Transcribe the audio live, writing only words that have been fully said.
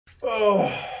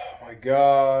Oh my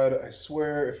God, I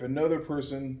swear if another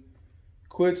person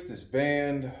quits this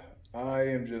band,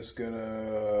 I'm just gonna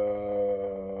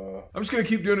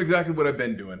keep doing exactly what I've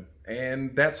been doing.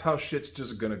 And that's how shit's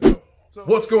just gonna go. So,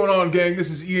 what's going on, gang? This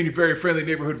is Ian, your very friendly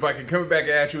neighborhood Viking, coming back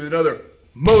at you with another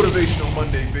Motivational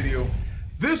Monday video.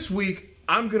 This week,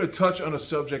 I'm gonna touch on a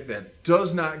subject that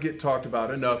does not get talked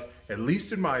about enough, at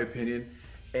least in my opinion,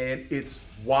 and it's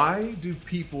why do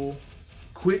people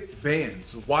quit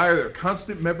bands? Why are there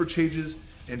constant member changes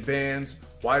in bands?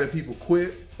 Why do people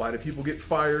quit? Why do people get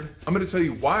fired? I'm gonna tell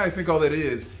you why I think all that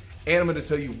is, and I'm gonna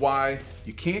tell you why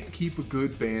you can't keep a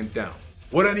good band down.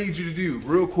 What I need you to do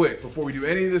real quick before we do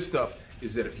any of this stuff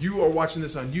is that if you are watching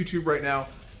this on YouTube right now,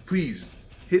 please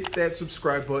hit that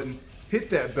subscribe button,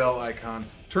 hit that bell icon,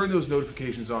 turn those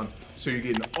notifications on so you're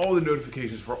getting all the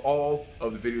notifications for all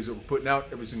of the videos that we're putting out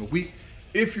every single week.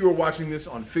 If you are watching this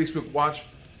on Facebook Watch,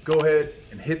 go ahead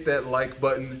and hit that like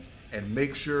button and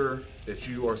make sure that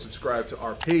you are subscribed to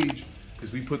our page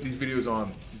because we put these videos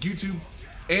on YouTube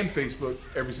and Facebook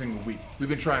every single week. We've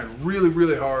been trying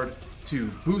really hard to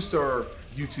boost our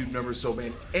YouTube numbers, so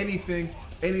man,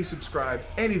 any subscribe,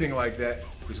 anything like that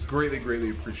is greatly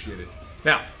appreciated.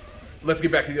 Now, let's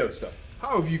get back to the other stuff.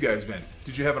 How have you guys been?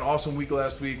 Did you have an awesome week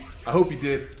last week? I hope you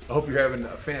did. I hope you're having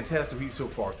a fantastic week so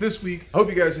far this week. I hope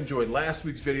you guys enjoyed last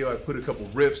week's video. I put a couple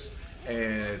riffs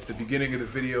at the beginning of the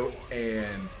video,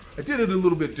 and I did it a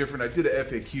little bit different. I did an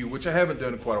FAQ, which I haven't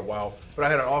done in quite a while, but I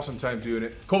had an awesome time doing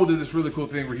it. Cole did this really cool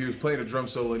thing where he was playing a drum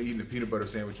solo and eating a peanut butter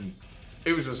sandwich, and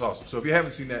it was just awesome. So if you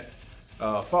haven't seen that,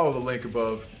 follow the link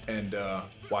above and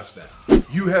watch that.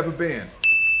 You have a band,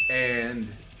 and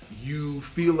you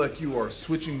feel like you are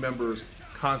switching members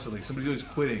constantly. Somebody's always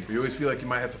quitting, or you always feel like you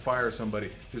might have to fire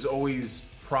somebody. There's always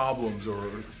problems, or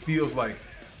it feels like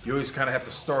you always kind of have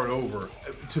to start over.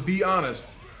 To be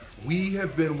honest, we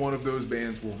have been one of those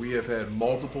bands where we have had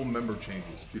multiple member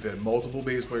changes. We've had multiple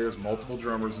bass players, multiple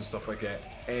drummers, and stuff like that.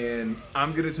 And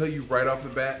I'm gonna tell you right off the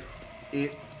bat,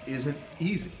 it isn't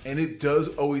easy. And it does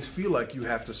always feel like you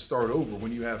have to start over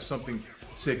when you have something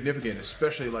significant,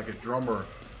 especially like a drummer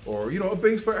or, you know, a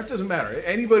bass player. It doesn't matter.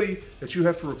 Anybody that you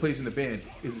have to replace in the band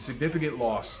is a significant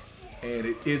loss, and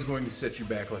it is going to set you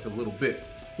back like a little bit.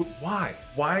 But why?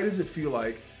 Why does it feel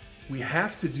like we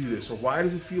have to do this? Or why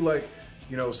does it feel like,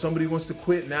 you know, somebody wants to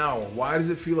quit now? Or why does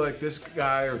it feel like this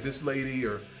guy or this lady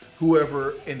or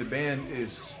whoever in the band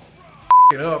is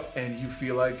f***ing up, and you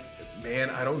feel like, man,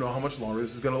 I don't know how much longer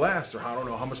this is gonna last, or I don't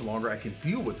know how much longer I can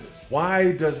deal with this?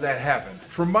 Why does that happen?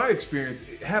 From my experience,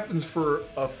 it happens for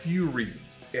a few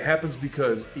reasons. It happens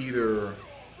because either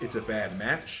it's a bad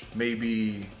match,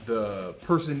 maybe the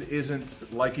person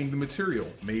isn't liking the material,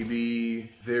 maybe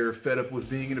they're fed up with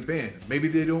being in a band, maybe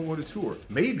they don't want to tour,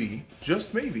 maybe,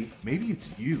 just maybe it's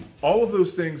you. All of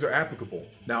those things are applicable.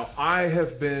 Now, I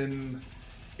have been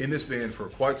in this band for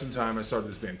quite some time. I started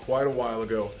this band quite a while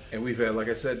ago, and we've had, like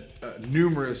I said,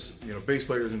 numerous, you know, bass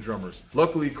players and drummers.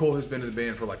 Luckily, Cole has been in the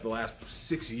band for like the last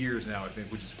 6 years now, I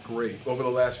think, which is great. Over the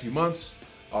last few months,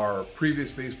 our previous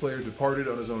bass player departed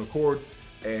on his own accord,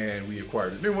 and we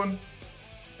acquired a new one.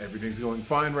 Everything's going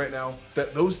fine right now.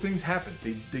 Those things happen.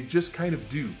 They just kind of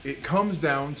do. It comes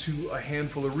down to a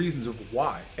handful of reasons of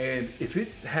why. And if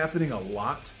it's happening a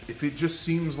lot, if it just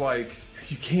seems like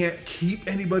you can't keep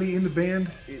anybody in the band,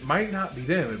 it might not be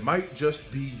them, it might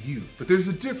just be you. But there's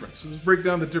a difference. So let's break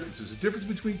down the differences. There's a difference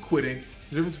between quitting,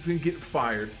 there's a difference between getting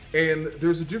fired, and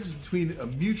there's a difference between a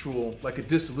mutual, like a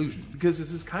dissolution. Because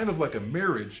this is kind of like a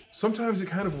marriage. Sometimes it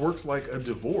kind of works like a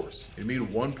divorce. It means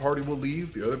one party will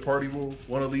leave, the other party will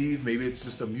want to leave. Maybe it's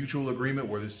just a mutual agreement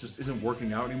where this just isn't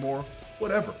working out anymore.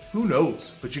 Whatever, who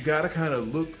knows? But you gotta kind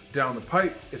of look down the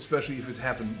pipe, especially if it's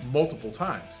happened multiple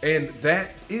times. And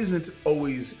that isn't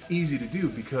always easy to do,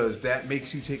 because that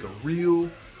makes you take a real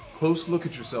close look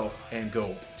at yourself and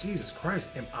go, Jesus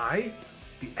Christ, am I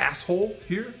the asshole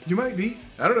here? You might be.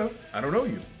 I don't know. I don't know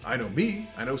you. I know me.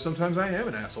 I know sometimes I am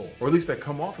an asshole, or at least I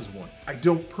come off as one. I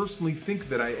don't personally think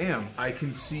that I am. I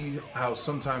can see how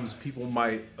sometimes people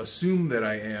might assume that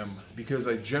I am, because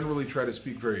I generally try to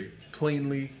speak very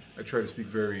plainly. I try to speak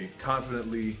very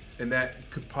confidently, and that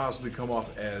could possibly come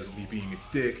off as me being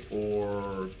a dick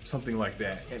or something like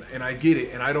that. And I get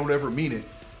it, and I don't ever mean it,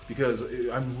 because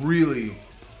I'm really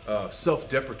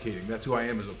self-deprecating. That's who I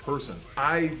am as a person.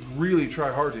 I really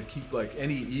try hard to keep like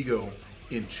any ego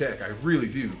in check. I really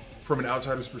do. From an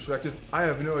outsider's perspective, I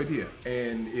have no idea.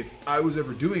 And if I was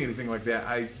ever doing anything like that,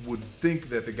 I would think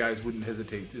that the guys wouldn't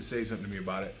hesitate to say something to me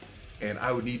about it. And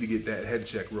I would need to get that head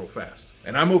check real fast.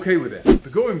 And I'm okay with that.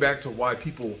 But going back to why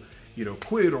people, you know,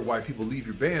 quit or why people leave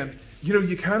your band, you know,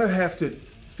 you kind of have to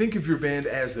think of your band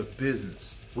as a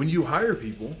business. When you hire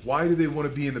people, why do they want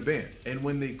to be in the band? And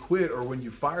when they quit or when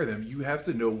you fire them, you have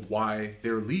to know why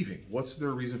they're leaving. What's their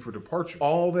reason for departure?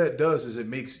 All that does is it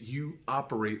makes you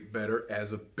operate better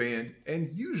as a band and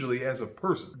usually as a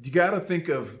person. You got to think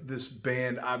of this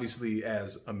band obviously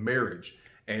as a marriage.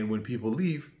 And when people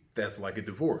leave, that's like a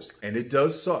divorce. And it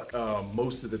does suck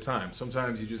most of the time.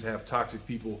 Sometimes you just have toxic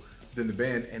people within the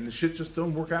band and the shit just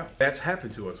don't work out. That's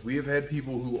happened to us. We have had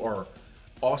people who are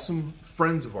awesome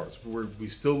friends of ours where we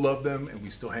still love them and we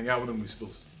still hang out with them,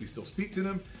 we still speak to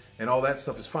them, and all that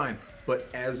stuff is fine. But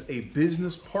as a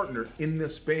business partner in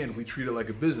this band, we treat it like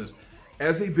a business.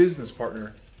 As a business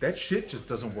partner, that shit just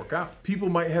doesn't work out. People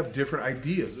might have different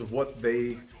ideas of what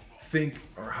they think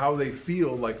or how they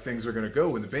feel like things are gonna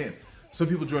go in the band. Some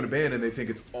people join a band and they think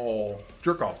it's all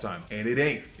jerk off time, and it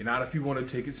ain't. And not if you want to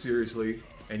take it seriously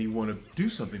and you want to do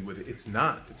something with it. It's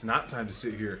not. It's not time to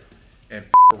sit here and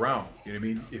around. You know what I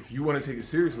mean? If you want to take it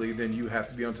seriously, then you have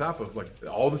to be on top of like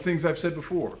all the things I've said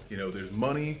before. You know, there's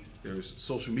money, there's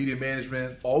social media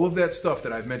management, all of that stuff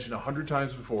that I've mentioned 100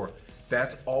 times before.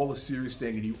 That's all a serious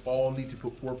thing, and you all need to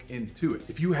put work into it.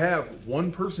 If you have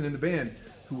one person in the band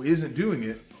who isn't doing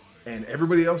it and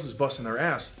everybody else is busting their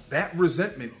ass, that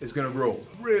resentment is gonna grow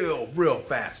real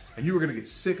fast, and you are gonna get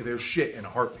sick of their shit in a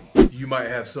heartbeat. You might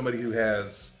have somebody who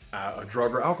has a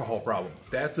drug or alcohol problem.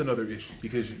 That's another issue,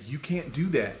 because you can't do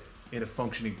that in a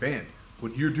functioning band.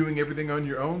 When you're doing everything on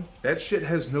your own, that shit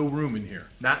has no room in here.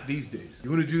 Not these days. You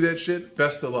wanna do that shit?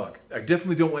 Best of luck. I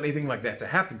definitely don't want anything like that to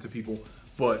happen to people,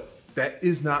 but that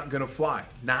is not gonna fly.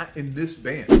 Not in this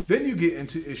band. Then you get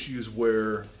into issues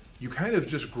where you kind of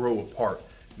just grow apart.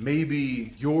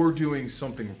 Maybe you're doing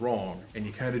something wrong and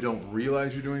you kind of don't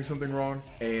realize you're doing something wrong,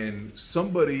 and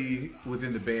somebody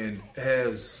within the band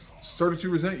has started to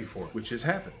resent you for it, which has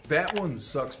happened. That one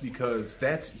sucks because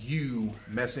that's you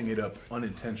messing it up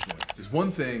unintentionally. There's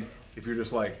one thing if you're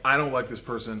just like, I don't like this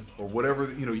person or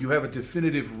whatever, you know, you have a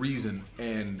definitive reason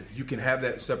and you can have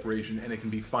that separation and it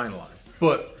can be finalized.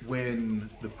 But when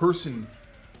the person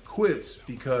quits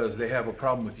because they have a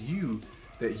problem with you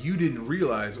that you didn't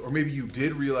realize, or maybe you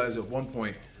did realize at one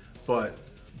point, but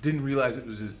didn't realize it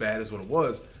was as bad as what it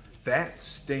was, that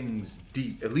stings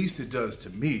deep. At least it does to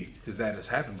me, because that has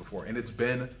happened before. And it's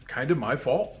been kind of my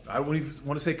fault. I wouldn't even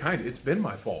want to say kind of, it's been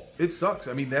my fault. It sucks.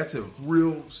 I mean, that's a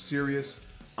real serious,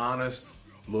 honest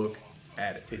look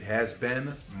at it. It has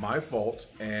been my fault,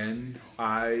 and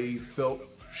I felt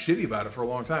shitty about it for a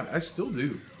long time. I still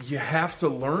do. You have to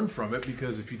learn from it,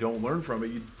 because if you don't learn from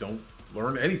it, you don't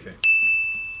learn anything.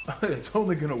 It's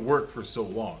only gonna work for so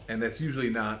long, and that's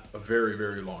usually not a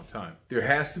very long time. There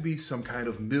has to be some kind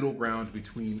of middle ground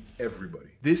between everybody.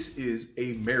 This is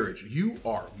a marriage. You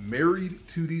are married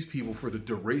to these people for the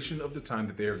duration of the time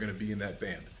that they are gonna be in that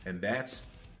band, and that's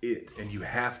it. And you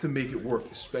have to make it work,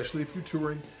 especially if you're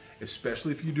touring,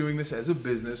 especially if you're doing this as a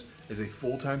business, as a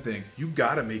full-time thing. You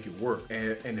gotta make it work,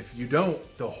 and if you don't,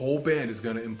 the whole band is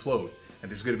gonna implode. And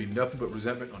there's gonna be nothing but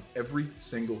resentment on every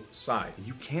single side.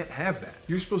 You can't have that.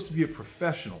 You're supposed to be a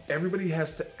professional. Everybody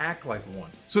has to act like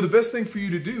one. So the best thing for you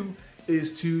to do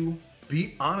is to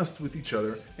be honest with each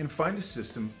other and find a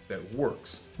system that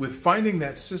works. With finding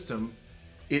that system,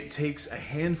 it takes a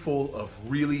handful of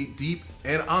really deep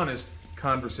and honest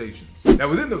conversations. Now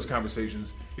within those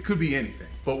conversations, it could be anything,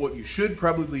 but what you should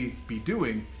probably be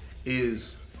doing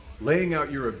is laying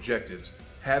out your objectives,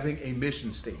 having a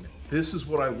mission statement. This is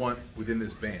what I want within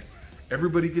this band.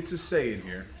 Everybody gets a say in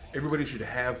here. Everybody should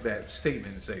have that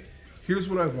statement and say, here's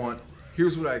what I want,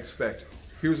 here's what I expect,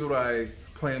 here's what I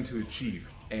plan to achieve.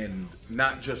 And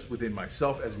not just within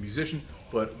myself as a musician,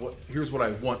 but here's what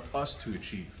I want us to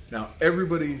achieve. Now,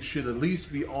 everybody should at least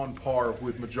be on par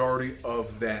with majority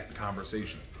of that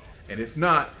conversation. And if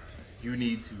not, you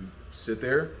need to sit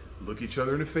there, look each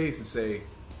other in the face and say,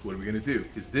 what are we gonna do?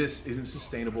 Because this isn't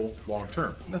sustainable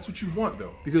long-term. And that's what you want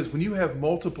though. Because when you have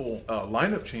multiple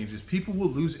lineup changes, people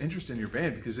will lose interest in your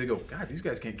band because they go, God, these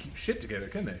guys can't keep shit together,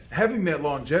 can they? Having that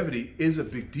longevity is a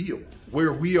big deal.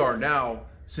 Where we are now,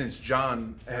 since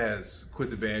John has quit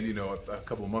the band, you know, a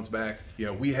couple of months back, you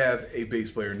know, we have a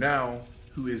bass player now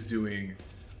who is doing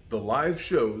the live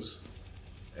shows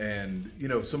and, you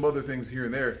know, some other things here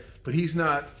and there, but he's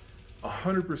not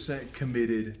 100%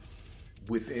 committed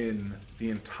within the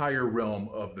entire realm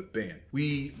of the band.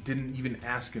 We didn't even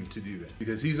ask him to do that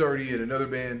because he's already in another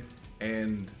band,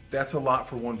 and that's a lot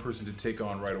for one person to take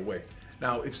on right away.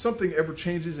 Now, if something ever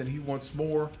changes and he wants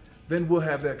more, then we'll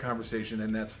have that conversation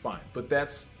and that's fine. But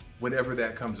that's whenever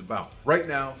that comes about. Right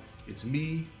now, it's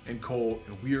me and Cole,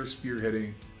 and we are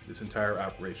spearheading this entire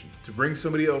operation. To bring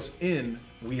somebody else in,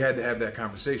 we had to have that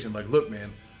conversation like, look,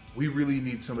 man, we really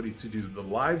need somebody to do the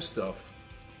live stuff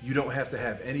You don't have to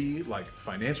have any like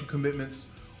financial commitments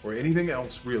or anything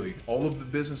else really. All of the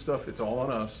business stuff, it's all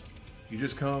on us. You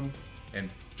just come and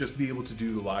just be able to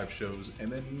do the live shows, and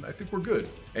then I think we're good.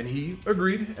 And he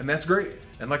agreed, and that's great.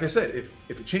 And like I said, if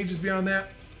it changes beyond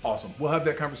that, awesome. We'll have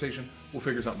that conversation, we'll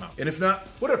figure something out. And if not,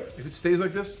 whatever. If it stays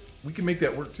like this, we can make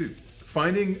that work too.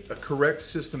 Finding a correct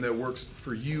system that works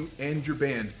for you and your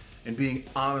band and being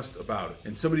honest about it.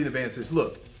 And somebody in the band says,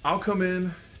 look, I'll come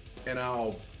in and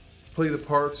I'll play the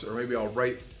parts, or maybe I'll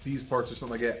write these parts or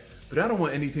something like that, but I don't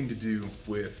want anything to do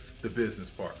with the business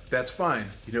part. That's fine.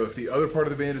 You know, if the other part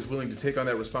of the band is willing to take on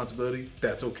that responsibility,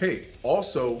 that's okay.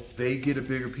 Also, they get a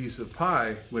bigger piece of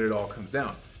pie when it all comes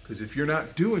down. Because if you're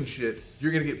not doing shit,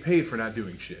 you're gonna get paid for not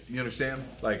doing shit. You understand?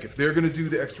 Like, if they're gonna do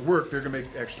the extra work, they're gonna make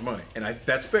extra money. And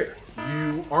that's fair.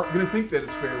 You aren't gonna think that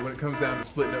it's fair when it comes down to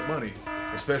splitting up money,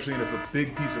 especially if a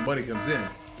big piece of money comes in.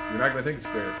 You're not gonna think it's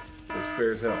fair, but it's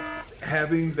fair as hell.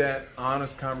 Having that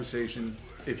honest conversation,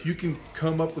 if you can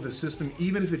come up with a system,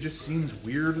 even if it just seems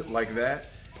weird like that,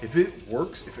 if it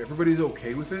works, if everybody's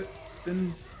okay with it,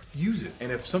 then use it.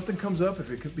 And if something comes up, if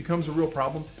it becomes a real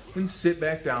problem, then sit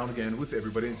back down again with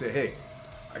everybody and say, hey,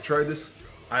 I tried this,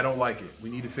 I don't like it. We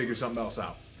need to figure something else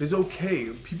out. It's okay.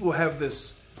 People have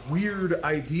this weird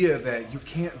idea that you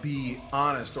can't be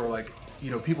honest, or like,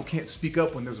 you know, people can't speak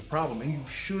up when there's a problem, and you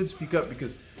should speak up,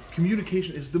 because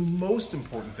communication is the most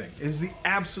important thing. It is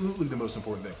absolutely the most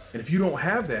important thing. And if you don't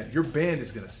have that, your band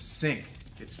is gonna sink.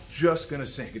 It's just gonna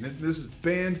sink. And this is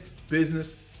band,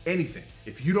 business, anything.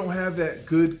 If you don't have that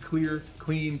good, clear,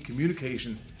 clean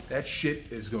communication, that shit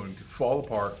is going to fall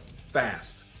apart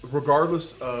fast.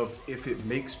 Regardless of if it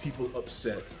makes people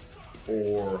upset,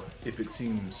 or if it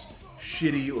seems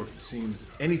shitty, or if it seems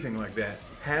anything like that,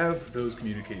 have those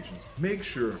communications. Make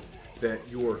sure that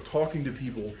you're talking to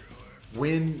people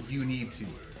when you need to,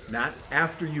 not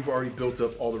after you've already built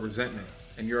up all the resentment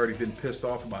and you've already been pissed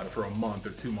off about it for a month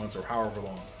or 2 months or however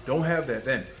long. Don't have that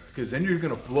then, because then you're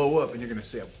gonna blow up and you're gonna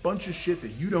say a bunch of shit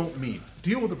that you don't mean.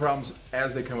 Deal with the problems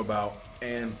as they come about,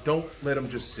 and don't let them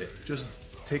just sit. Just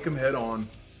take them head on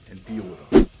and deal with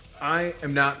them. I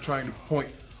am not trying to point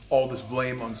all this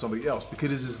blame on somebody else, because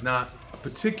this is not a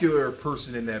particular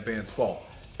person in that band's fault.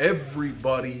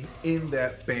 Everybody in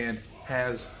that band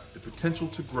has the potential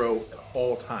to grow at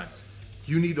all times.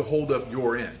 You need to hold up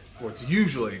your end, or it's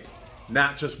usually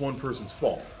not just one person's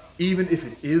fault. Even if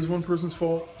it is one person's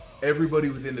fault, everybody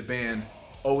within the band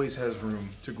always has room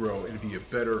to grow and be a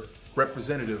better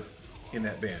representative in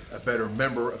that band, a better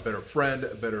member, a better friend,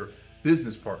 a better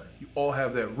business partner. You all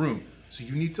have that room. So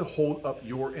you need to hold up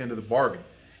your end of the bargain.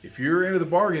 If your end of the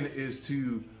bargain is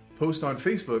to post on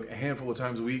Facebook a handful of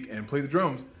times a week and play the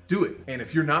drums, do it. And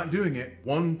if you're not doing it,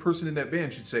 one person in that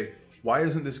band should say, why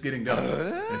isn't this getting done?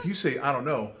 And if you say, I don't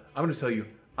know, I'm gonna tell you,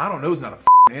 I don't know is not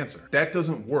a answer. That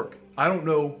doesn't work. I don't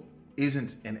know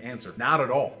isn't an answer, not at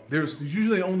all. There's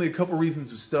usually only a couple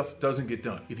reasons if stuff doesn't get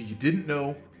done. Either you didn't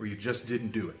know, or you just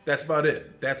didn't do it. That's about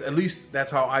it. At least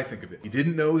that's how I think of it. You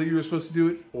didn't know that you were supposed to do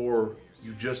it, or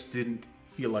you just didn't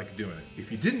feel like doing it.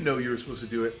 If you didn't know you were supposed to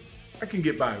do it, I can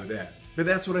get by with that. But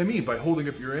that's what I mean by holding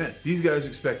up your end. These guys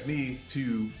expect me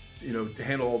to, to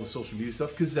handle all the social media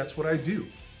stuff, because that's what I do.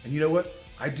 And you know what?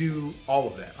 I do all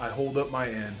of that. I hold up my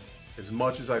end as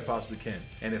much as I possibly can.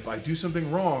 And if I do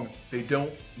something wrong, they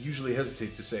don't usually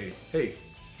hesitate to say, hey,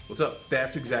 what's up?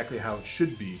 That's exactly how it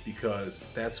should be, because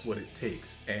that's what it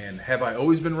takes. And have I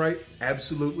always been right?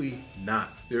 Absolutely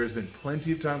not. There has been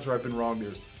plenty of times where I've been wrong.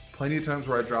 There's plenty of times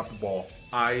where I dropped the ball.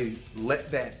 I let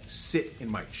that sit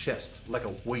in my chest like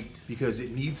a weight, because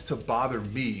it needs to bother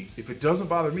me. If it doesn't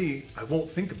bother me, I won't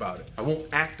think about it. I won't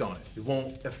act on it. It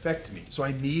won't affect me. So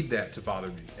I need that to bother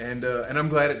me. And I'm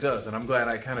glad it does. And I'm glad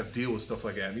I kind of deal with stuff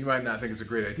like that. You might not think it's a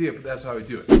great idea, but that's how I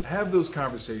do it. Have those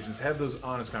conversations, have those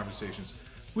honest conversations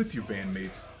with your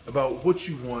bandmates about what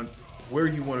you want, where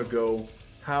you want to go,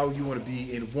 how you want to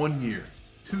be in 1 year,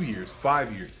 2 years,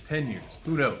 5 years, 10 years,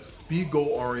 who knows? Be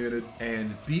goal-oriented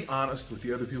and be honest with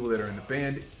the other people that are in the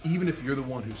band, even if you're the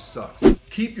one who sucks.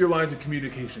 Keep your lines of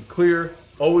communication clear.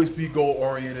 Always be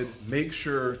goal-oriented. Make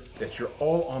sure that you're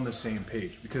all on the same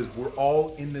page, because we're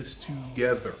all in this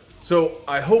together. So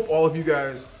I hope all of you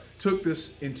guys took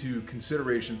this into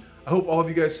consideration. I hope all of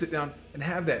you guys sit down and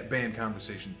have that band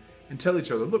conversation and tell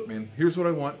each other, look, man, here's what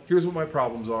I want, here's what my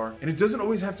problems are. And it doesn't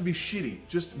always have to be shitty.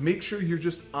 Just make sure you're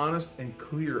just honest and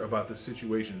clear about the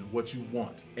situation and what you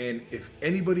want. And if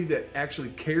anybody that actually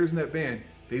cares in that band,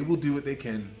 they will do what they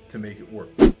can to make it work.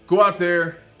 Go out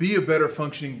there, be a better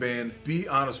functioning band, be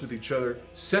honest with each other,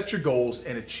 set your goals,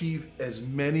 and achieve as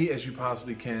many as you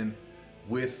possibly can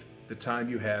with the time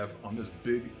you have on this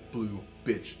big blue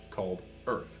bitch called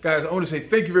earth. Guys, I want to say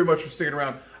thank you very much for sticking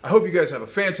around. I hope you guys have a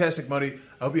fantastic Monday.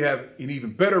 I hope you have an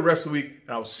even better rest of the week,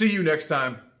 and I will see you next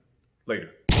time.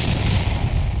 Later.